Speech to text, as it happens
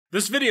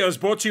This video is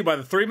brought to you by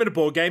the 3 Minute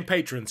Board Game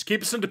patrons.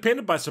 Keep us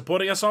independent by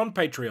supporting us on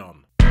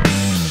Patreon.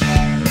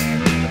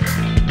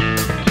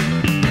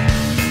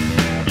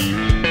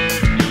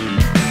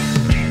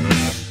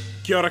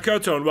 Kia ora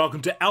koutou and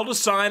welcome to Elder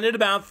Sign in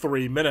about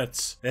 3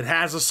 minutes. It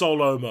has a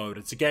solo mode,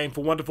 it's a game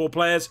for 1 to 4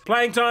 players,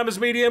 playing time is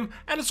medium,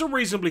 and it's a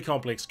reasonably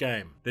complex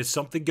game. There's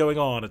something going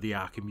on at the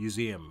Arkham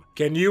Museum.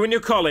 Can you and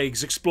your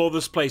colleagues explore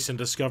this place and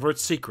discover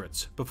its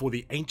secrets before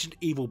the ancient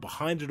evil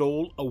behind it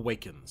all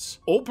awakens?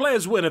 All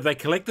players win if they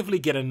collectively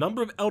get a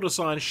number of Elder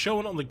Signs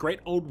shown on the great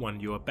old one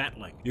you are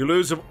battling. You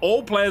lose if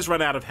all players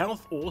run out of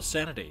health or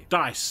sanity.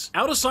 Dice.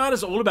 Elder Sign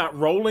is all about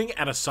rolling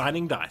and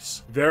assigning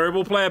dice.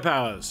 Variable player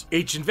powers.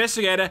 Each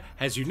investigator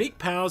has unique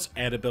powers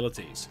and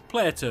abilities.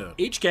 Player turn.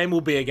 Each game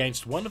will be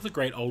against one of the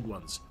great old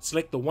ones.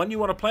 Select the one you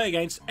want to play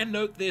against and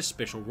note their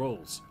special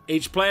rules.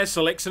 Each player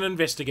selects an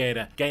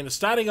investigator. Gain a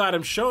starting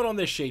item shown on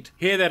their sheet.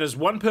 Here that is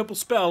 1 purple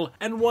spell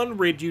and 1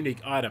 red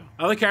unique item.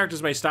 Other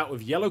characters may start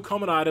with yellow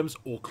common items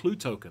or clue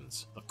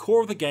tokens. The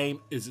core of the game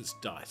is its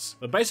dice.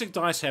 The basic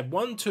dice have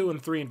 1, 2,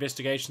 and 3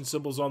 investigation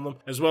symbols on them,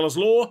 as well as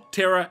lore,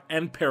 terror,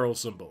 and peril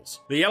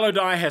symbols. The yellow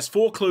die has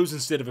 4 clues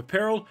instead of a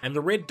peril, and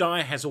the red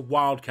die has a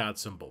wildcard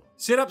symbol.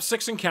 Set up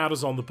 6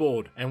 encounters on the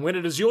board, and when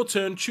it is your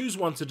turn, choose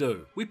one to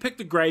do. We pick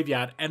the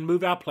graveyard and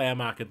move our player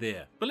marker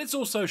there. But let's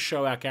also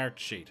show our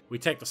character sheet. We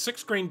take the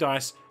 6 green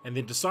dice and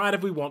then decide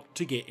if we want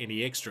to get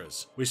any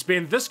extras. We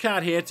spend this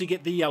card here to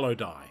get the yellow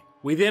die.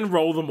 We then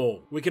roll them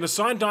all. We can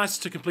assign dice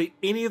to complete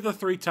any of the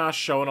 3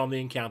 tasks shown on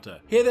the encounter.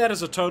 Here that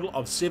is a total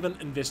of 7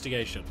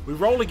 investigation. We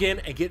roll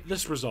again and get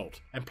this result,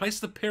 and place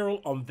the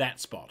peril on that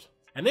spot.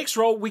 And next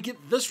roll, we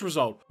get this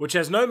result, which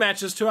has no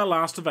matches to our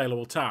last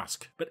available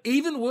task. But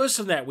even worse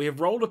than that, we have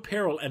rolled a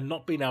peril and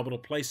not been able to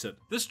place it.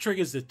 This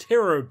triggers the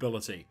terror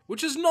ability,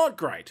 which is not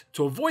great.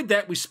 To avoid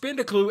that, we spend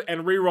a clue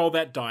and re-roll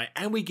that die,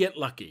 and we get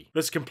lucky.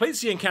 This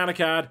completes the encounter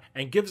card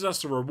and gives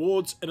us the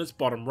rewards in its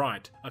bottom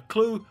right. A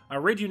clue, a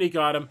red unique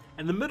item,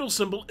 and the middle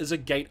symbol is a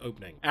gate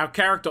opening. Our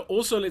character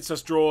also lets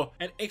us draw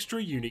an extra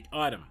unique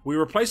item. We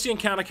replace the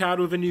encounter card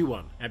with a new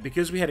one, and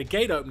because we had a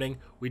gate opening,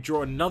 we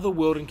draw another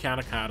world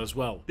encounter card as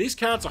well. These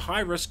cards are high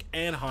risk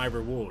and high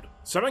reward.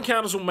 Some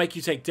encounters will make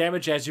you take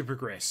damage as you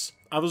progress.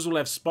 Others will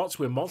have spots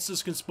where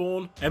monsters can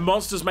spawn, and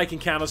monsters make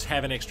encounters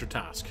have an extra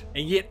task.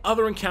 And yet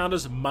other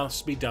encounters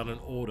must be done in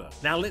order.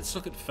 Now let's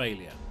look at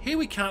failure. Here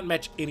we can't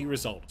match any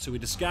result, so we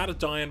discard a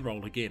die and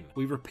roll again.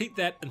 We repeat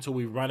that until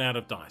we run out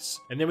of dice.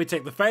 And then we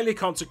take the failure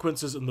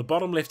consequences in the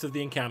bottom left of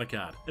the encounter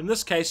card. In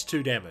this case,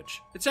 2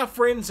 damage. It's our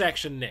friend's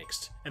action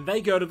next, and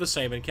they go to the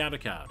same encounter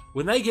card.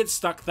 When they get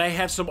stuck, they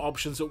have some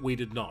options that we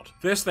did not.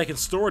 First, they can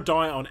store a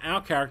die on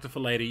our character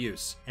for later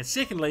use. And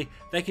secondly,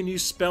 they can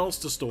use spells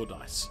to store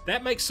dice.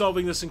 That makes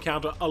solving this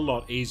encounter a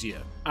lot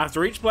easier.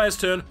 After each player's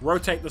turn,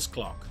 rotate this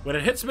clock. When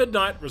it hits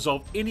midnight,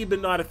 resolve any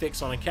midnight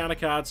effects on encounter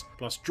cards,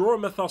 plus draw a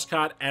Mehlhoff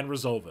card and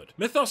resolve it.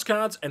 Mehlhoff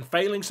cards and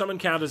failing some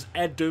encounters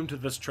add doom to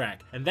this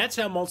track, and that's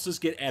how monsters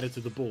get added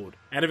to the board.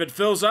 And if it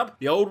fills up,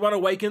 the old one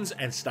awakens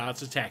and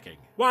starts attacking.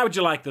 Why would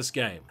you like this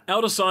game?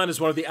 Elder Sign is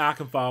one of the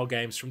Arkham File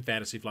games from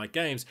Fantasy Flight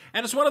Games,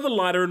 and it's one of the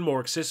lighter and more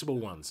accessible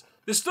ones.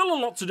 There's still a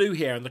lot to do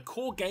here, and the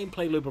core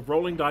gameplay loop of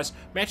rolling dice,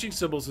 matching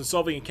symbols, and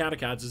solving encounter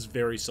cards is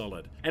very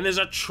solid. And there's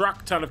a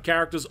truck ton of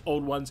characters,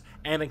 old ones,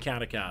 and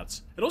encounter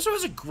cards. It also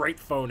has a great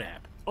phone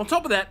app. On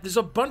top of that, there's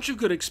a bunch of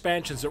good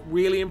expansions that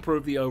really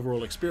improve the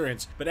overall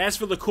experience, but as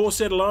for the core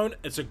set alone,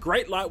 it's a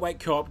great lightweight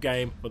co-op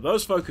game for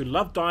those folk who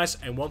love dice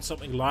and want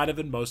something lighter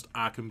than most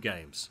Arkham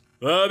games.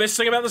 The best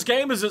thing about this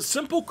game is its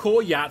simple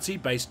core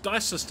Yahtzee based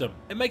dice system.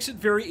 It makes it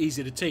very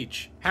easy to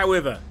teach.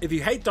 However, if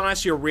you hate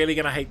dice, you're really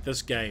going to hate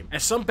this game,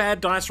 as some bad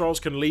dice rolls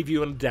can leave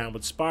you in a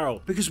downward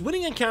spiral, because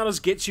winning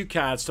encounters gets you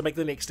cards to make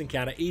the next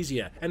encounter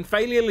easier, and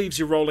failure leaves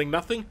you rolling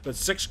nothing but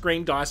 6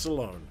 green dice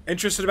alone.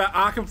 Interested about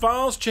Arkham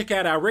Files? Check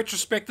out our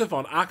retrospective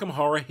on Arkham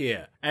Horror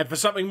here. And for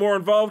something more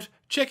involved,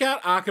 check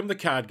out Arkham the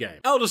card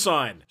game. Elder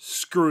Sign,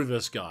 screw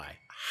this guy.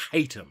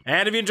 Hate him.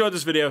 And if you enjoyed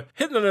this video,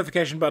 hit the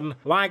notification button,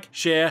 like,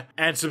 share,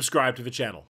 and subscribe to the channel.